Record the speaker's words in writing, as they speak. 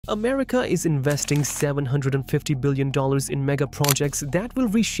America is investing $750 billion in mega projects that will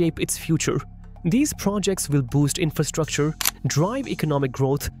reshape its future. These projects will boost infrastructure, drive economic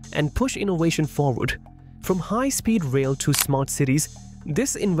growth, and push innovation forward. From high-speed rail to smart cities,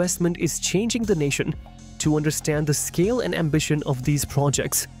 this investment is changing the nation. To understand the scale and ambition of these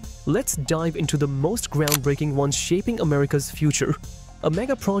projects, let's dive into the most groundbreaking ones shaping America's future. A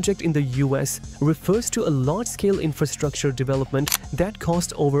mega project in the US refers to a large-scale infrastructure development that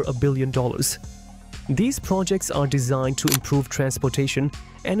costs over $1 billion. These projects are designed to improve transportation,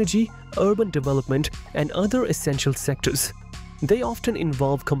 energy, urban development, and other essential sectors. They often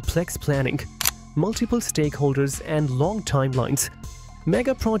involve complex planning, multiple stakeholders, and long timelines.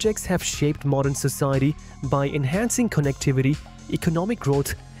 Mega projects have shaped modern society by enhancing connectivity, economic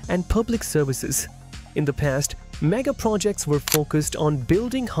growth, and public services. In the past, mega projects were focused on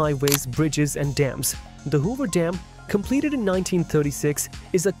building highways, bridges, and dams. The Hoover Dam, completed in 1936,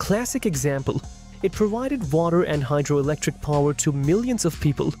 is a classic example. It provided water and hydroelectric power to millions of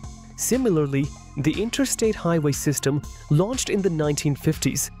people. Similarly, the interstate highway system, launched in the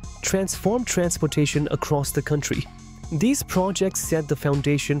 1950s, transformed transportation across the country. These projects set the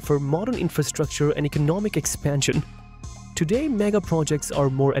foundation for modern infrastructure and economic expansion. Today, mega projects are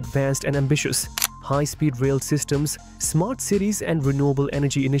more advanced and ambitious. High-speed rail systems, smart cities, and renewable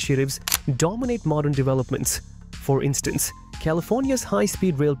energy initiatives dominate modern developments. For instance, California's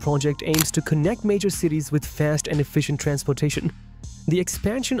high-speed rail project aims to connect major cities with fast and efficient transportation. The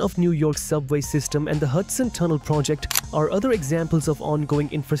expansion of New York's subway system and the Hudson Tunnel project are other examples of ongoing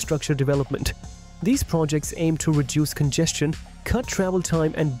infrastructure development. These projects aim to reduce congestion, cut travel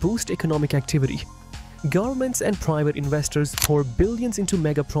time, and boost economic activity. Governments and private investors pour billions into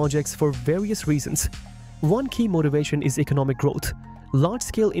mega projects for various reasons. One key motivation is economic growth.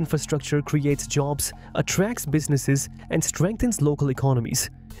 Large-scale infrastructure creates jobs, attracts businesses, and strengthens local economies.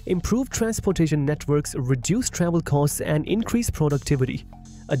 Improved transportation networks reduce travel costs and increase productivity.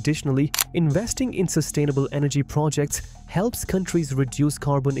 Additionally, investing in sustainable energy projects helps countries reduce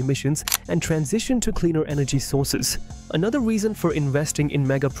carbon emissions and transition to cleaner energy sources. Another reason for investing in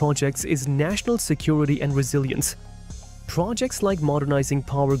mega projects is national security and resilience. Projects like modernizing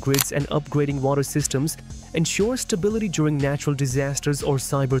power grids and upgrading water systems ensure stability during natural disasters or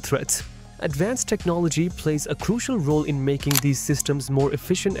cyber threats. Advanced technology plays a crucial role in making these systems more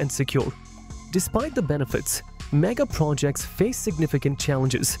efficient and secure. Despite the benefits, mega projects face significant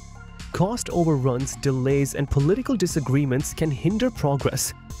challenges. Cost overruns, delays, and political disagreements can hinder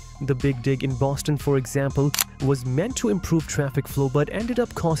progress. The Big Dig in Boston, for example, was meant to improve traffic flow but ended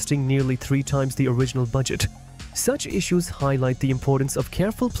up costing nearly 3 times the original budget. Such issues highlight the importance of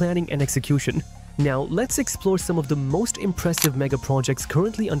careful planning and execution. Now, let's explore some of the most impressive mega projects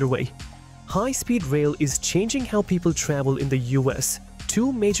currently underway. High-speed rail is changing how people travel in the US.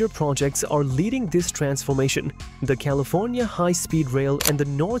 2 major projects are leading this transformation: the California High-Speed Rail and the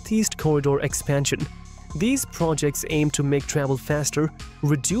Northeast Corridor expansion. These projects aim to make travel faster,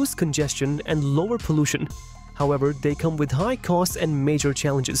 reduce congestion, and lower pollution. However, they come with high costs and major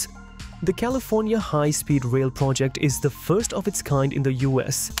challenges. The California High-Speed Rail project is the first of its kind in the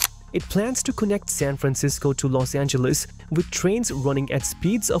US. It plans to connect San Francisco to Los Angeles with trains running at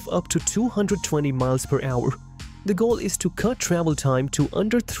speeds of up to 220 miles per hour. The goal is to cut travel time to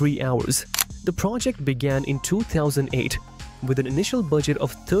under 3 hours. The project began in 2008 with an initial budget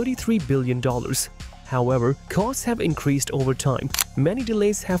of $33 billion. However, costs have increased over time. Many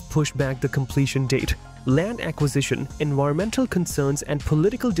delays have pushed back the completion date. Land acquisition, environmental concerns, and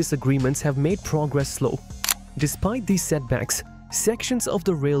political disagreements have made progress slow. Despite these setbacks, sections of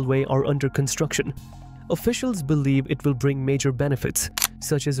the railway are under construction. Officials believe it will bring major benefits,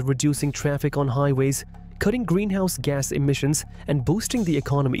 such as reducing traffic on highways, cutting greenhouse gas emissions, and boosting the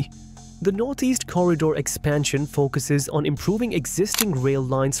economy. The Northeast Corridor expansion focuses on improving existing rail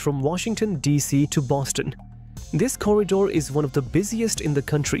lines from Washington, D.C. to Boston. This corridor is one of the busiest in the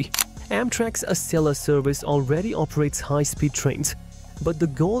country. Amtrak's Acela service already operates high-speed trains, but the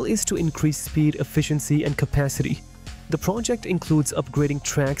goal is to increase speed, efficiency, and capacity. The project includes upgrading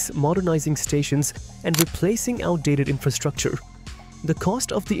tracks, modernizing stations, and replacing outdated infrastructure. The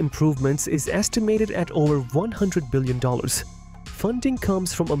cost of the improvements is estimated at over $100 billion. Funding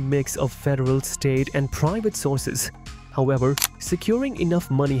comes from a mix of federal, state, and private sources. However, securing enough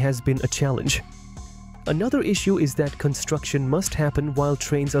money has been a challenge. Another issue is that construction must happen while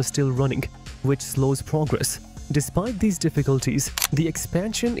trains are still running, which slows progress. Despite these difficulties, the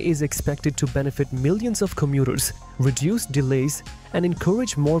expansion is expected to benefit millions of commuters, reduce delays, and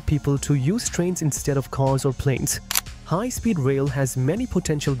encourage more people to use trains instead of cars or planes. High-speed rail has many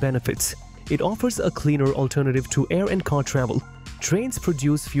potential benefits. It offers a cleaner alternative to air and car travel. trains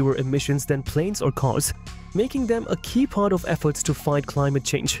produce fewer emissions than planes or cars, making them a key part of efforts to fight climate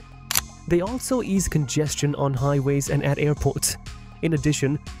change. They also ease congestion on highways and at airports. In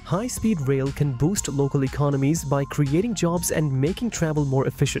addition, high-speed rail can boost local economies by creating jobs and making travel more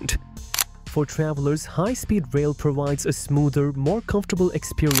efficient. For travelers, high-speed rail provides a smoother, more comfortable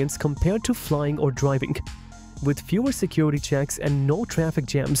experience compared to flying or driving. With fewer security checks and no traffic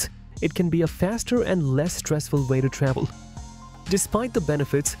jams, it can be a faster and less stressful way to travel. Despite the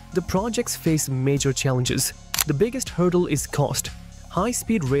benefits, the projects face major challenges. The biggest hurdle is cost.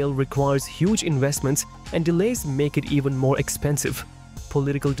 High-speed rail requires huge investments, and delays make it even more expensive.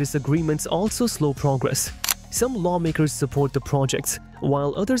 Political disagreements also slow progress. Some lawmakers support the projects,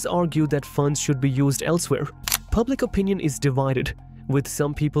 while others argue that funds should be used elsewhere. Public opinion is divided, with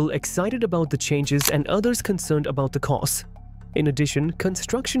some people excited about the changes and others concerned about the costs. In addition,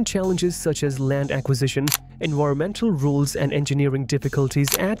 construction challenges such as land acquisition, environmental rules, and engineering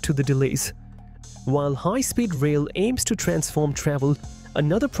difficulties add to the delays. While high-speed rail aims to transform travel,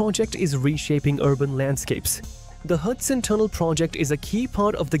 another project is reshaping urban landscapes. The Hudson Tunnel project is a key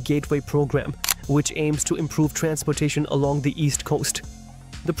part of the Gateway program, which aims to improve transportation along the East Coast.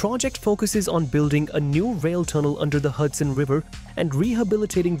 The project focuses on building a new rail tunnel under the Hudson River and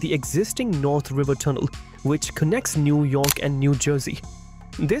rehabilitating the existing North River Tunnel, which connects New York and New Jersey.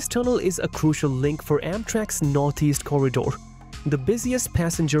 This tunnel is a crucial link for Amtrak's Northeast Corridor, the busiest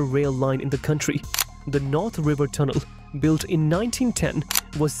passenger rail line in the country. The North River Tunnel, built in 1910,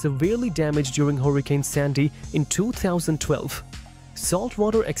 was severely damaged during Hurricane Sandy in 2012.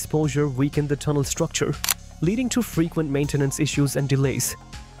 Saltwater exposure weakened the tunnel structure, leading to frequent maintenance issues and delays.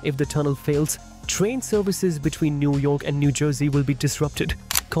 If the tunnel fails, train services between New York and New Jersey will be disrupted,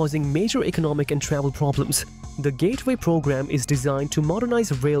 causing major economic and travel problems. The Gateway program is designed to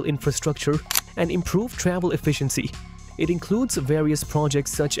modernize rail infrastructure and improve travel efficiency. It includes various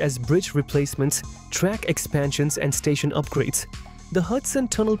projects such as bridge replacements, track expansions, and station upgrades. The Hudson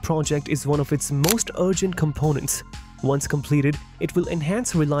Tunnel project is one of its most urgent components. Once completed, it will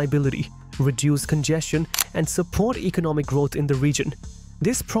enhance reliability, reduce congestion, and support economic growth in the region.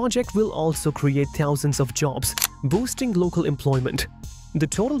 This project will also create thousands of jobs, boosting local employment. The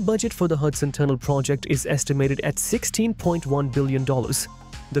total budget for the Hudson Tunnel project is estimated at $16.1 billion.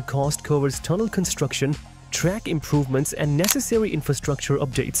 The cost covers tunnel construction, track improvements, and necessary infrastructure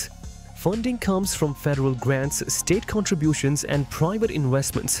updates. Funding comes from federal grants, state contributions, and private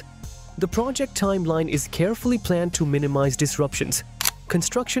investments. The project timeline is carefully planned to minimize disruptions.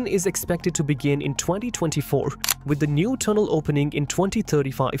 Construction is expected to begin in 2024, with the new tunnel opening in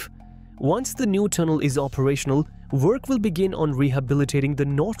 2035. Once the new tunnel is operational, work will begin on rehabilitating the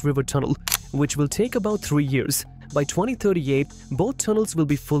North River Tunnel, which will take about 3 years. By 2038, both tunnels will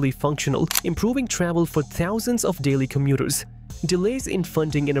be fully functional, improving travel for thousands of daily commuters. Delays in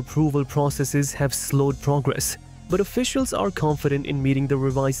funding and approval processes have slowed progress, but officials are confident in meeting the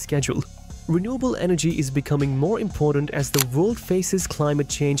revised schedule. Renewable energy is becoming more important as the world faces climate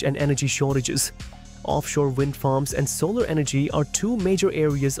change and energy shortages. Offshore wind farms and solar energy are two major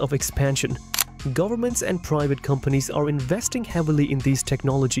areas of expansion. Governments and private companies are investing heavily in these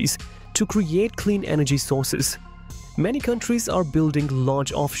technologies to create clean energy sources. Many countries are building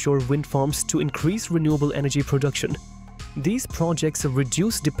large offshore wind farms to increase renewable energy production. These projects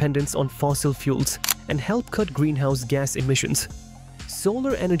reduce dependence on fossil fuels and help cut greenhouse gas emissions.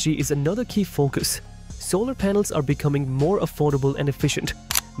 Solar energy is another key focus. Solar panels are becoming more affordable and efficient,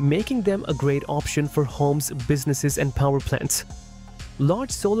 making them a great option for homes, businesses, and power plants.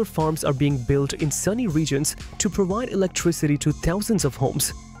 Large solar farms are being built in sunny regions to provide electricity to thousands of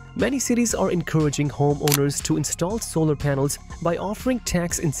homes. Many cities are encouraging homeowners to install solar panels by offering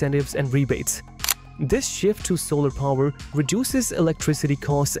tax incentives and rebates. This shift to solar power reduces electricity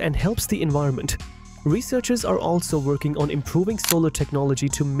costs and helps the environment. Researchers are also working on improving solar technology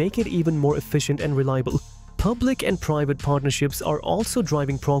to make it even more efficient and reliable. Public and private partnerships are also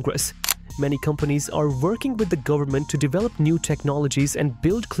driving progress. Many companies are working with the government to develop new technologies and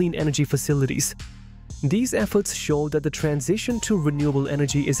build clean energy facilities. These efforts show that the transition to renewable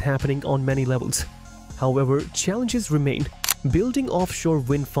energy is happening on many levels. However, challenges remain. Building offshore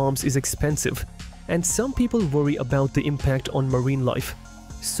wind farms is expensive, and some people worry about the impact on marine life.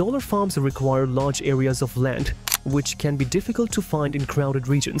 Solar farms require large areas of land, which can be difficult to find in crowded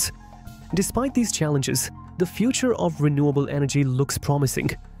regions. Despite these challenges, the future of renewable energy looks promising.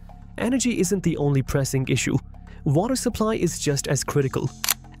 Energy isn't the only pressing issue. Water supply is just as critical.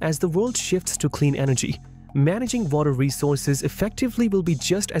 As the world shifts to clean energy, managing water resources effectively will be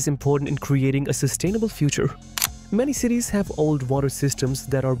just as important in creating a sustainable future. Many cities have old water systems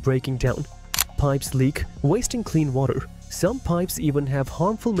that are breaking down. Pipes leak, wasting clean water. Some pipes even have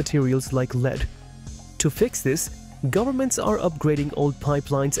harmful materials like lead. To fix this, governments are upgrading old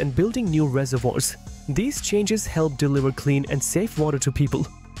pipelines and building new reservoirs. These changes help deliver clean and safe water to people.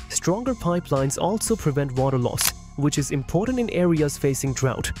 Stronger pipelines also prevent water loss, which is important in areas facing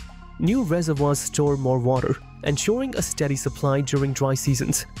drought. New reservoirs store more water, ensuring a steady supply during dry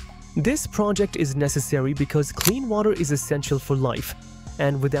seasons. This project is necessary because clean water is essential for life,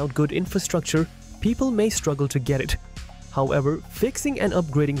 and without good infrastructure, people may struggle to get it. However, fixing and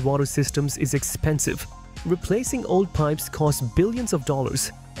upgrading water systems is expensive. Replacing old pipes costs billions of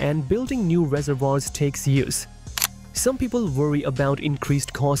dollars, and building new reservoirs takes years. Some people worry about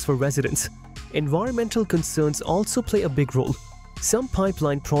increased costs for residents. Environmental concerns also play a big role. Some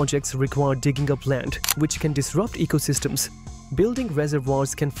pipeline projects require digging up land, which can disrupt ecosystems. Building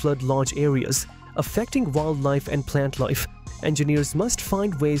reservoirs can flood large areas, affecting wildlife and plant life. Engineers must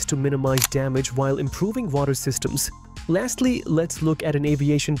find ways to minimize damage while improving water systems. Lastly, let's look at an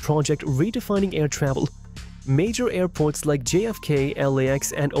aviation project redefining air travel. Major airports like JFK,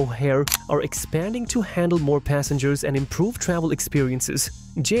 LAX, and O'Hare are expanding to handle more passengers and improve travel experiences.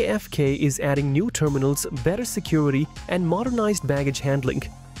 JFK is adding new terminals, better security, and modernized baggage handling.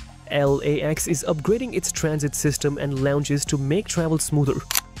 LAX is upgrading its transit system and lounges to make travel smoother.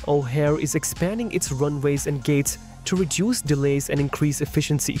 O'Hare is expanding its runways and gates to reduce delays and increase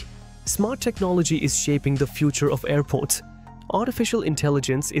efficiency. Smart technology is shaping the future of airports. Artificial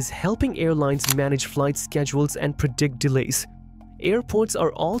intelligence is helping airlines manage flight schedules and predict delays. Airports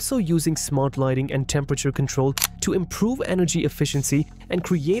are also using smart lighting and temperature control to improve energy efficiency and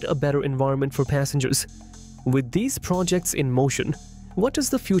create a better environment for passengers. With these projects in motion, what does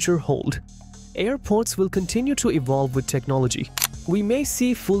the future hold? Airports will continue to evolve with technology. We may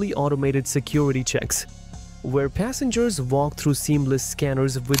see fully automated security checks, where passengers walk through seamless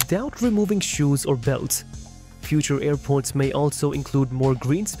scanners without removing shoes or belts. Future airports may also include more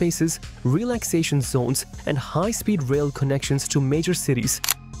green spaces, relaxation zones, and high-speed rail connections to major cities.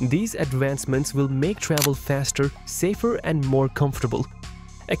 These advancements will make travel faster, safer, and more comfortable.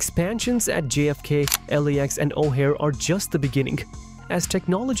 Expansions at JFK, LAX, and O'Hare are just the beginning. As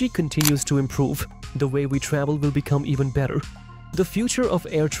technology continues to improve, the way we travel will become even better. The future of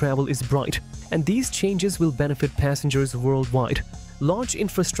air travel is bright, and these changes will benefit passengers worldwide. Large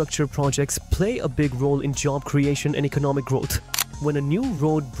infrastructure projects play a big role in job creation and economic growth. When a new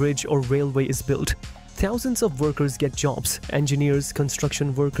road, bridge, or railway is built, thousands of workers get jobs. Engineers,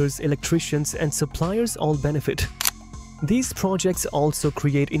 construction workers, electricians, and suppliers all benefit. These projects also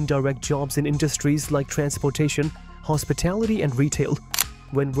create indirect jobs in industries like transportation, hospitality, and retail.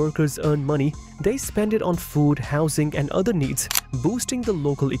 When workers earn money, they spend it on food, housing, and other needs, boosting the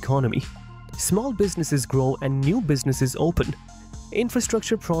local economy. Small businesses grow and new businesses open.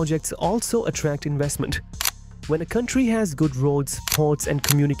 Infrastructure projects also attract investment. When a country has good roads, ports, and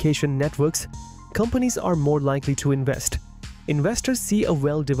communication networks, companies are more likely to invest. Investors see a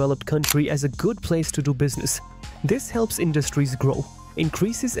well-developed country as a good place to do business. This helps industries grow,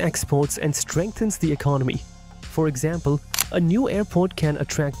 increases exports, and strengthens the economy. For example, a new airport can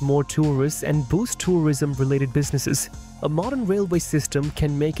attract more tourists and boost tourism-related businesses. A modern railway system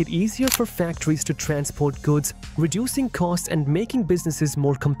can make it easier for factories to transport goods, reducing costs and making businesses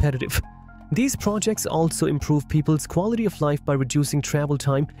more competitive. These projects also improve people's quality of life by reducing travel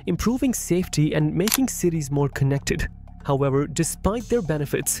time, improving safety, and making cities more connected. However, despite their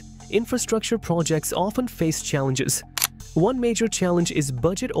benefits, infrastructure projects often face challenges. One major challenge is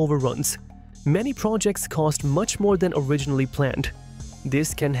budget overruns. Many projects cost much more than originally planned.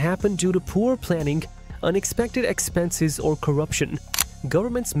 This can happen due to poor planning, unexpected expenses, or corruption.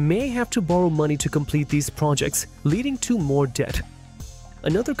 Governments may have to borrow money to complete these projects, leading to more debt.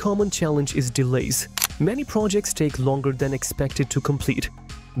 Another common challenge is delays. Many projects take longer than expected to complete.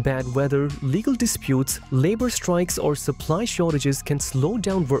 Bad weather, legal disputes, labor strikes, or supply shortages can slow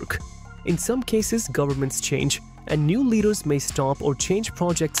down work. In some cases, governments change, and new leaders may stop or change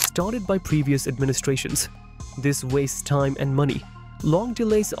projects started by previous administrations. This wastes time and money. Long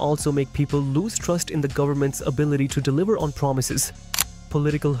delays also make people lose trust in the government's ability to deliver on promises.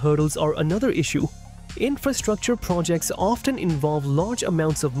 Political hurdles are another issue. Infrastructure projects often involve large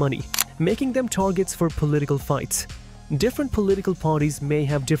amounts of money, making them targets for political fights. Different political parties may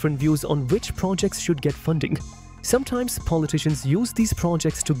have different views on which projects should get funding. Sometimes politicians use these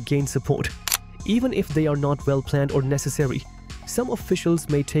projects to gain support. Even if they are not well planned or necessary, some officials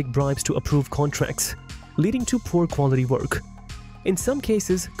may take bribes to approve contracts, leading to poor quality work. In some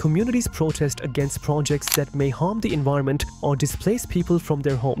cases, communities protest against projects that may harm the environment or displace people from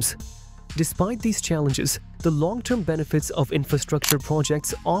their homes. Despite these challenges, the long-term benefits of infrastructure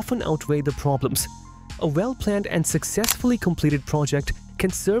projects often outweigh the problems. A well-planned and successfully completed project can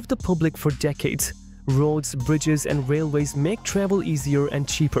serve the public for decades. Roads, bridges, and railways make travel easier and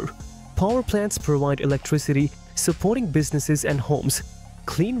cheaper. Power plants provide electricity, supporting businesses and homes.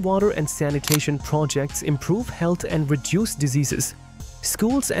 Clean water and sanitation projects improve health and reduce diseases.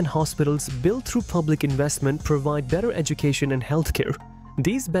 Schools and hospitals built through public investment provide better education and healthcare.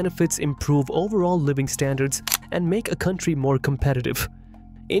 These benefits improve overall living standards and make a country more competitive.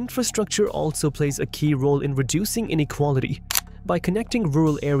 Infrastructure also plays a key role in reducing inequality. By connecting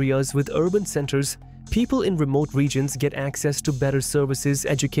rural areas with urban centers, people in remote regions get access to better services,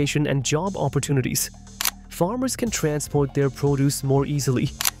 education, and job opportunities. Farmers can transport their produce more easily,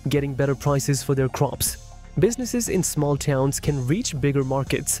 getting better prices for their crops. Businesses in small towns can reach bigger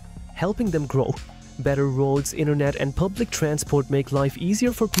markets, helping them grow. Better roads, internet, and public transport make life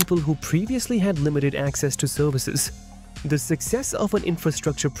easier for people who previously had limited access to services. The success of an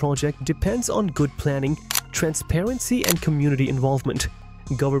infrastructure project depends on good planning, transparency, and community involvement.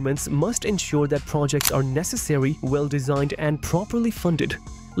 Governments must ensure that projects are necessary, well-designed, and properly funded.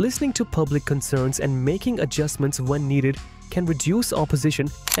 Listening to public concerns and making adjustments when needed can reduce opposition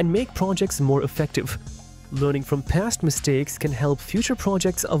and make projects more effective. Learning from past mistakes can help future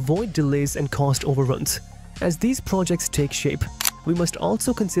projects avoid delays and cost overruns. As these projects take shape, we must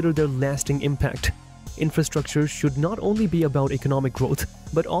also consider their lasting impact. Infrastructure should not only be about economic growth,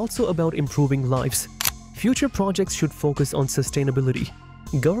 but also about improving lives. Future projects should focus on sustainability.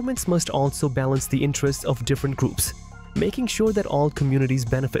 Governments must also balance the interests of different groups, making sure that all communities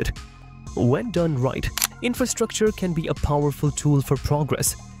benefit. When done right, infrastructure can be a powerful tool for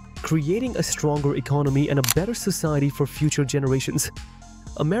progress, creating a stronger economy and a better society for future generations.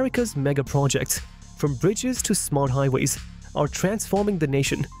 America's mega projects, from bridges to smart highways, are transforming the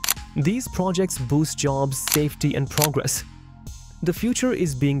nation. These projects boost jobs, safety, and progress. The future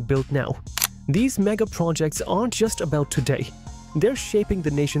is being built now. These mega projects aren't just about today. They're shaping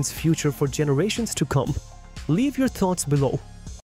the nation's future for generations to come. Leave your thoughts below.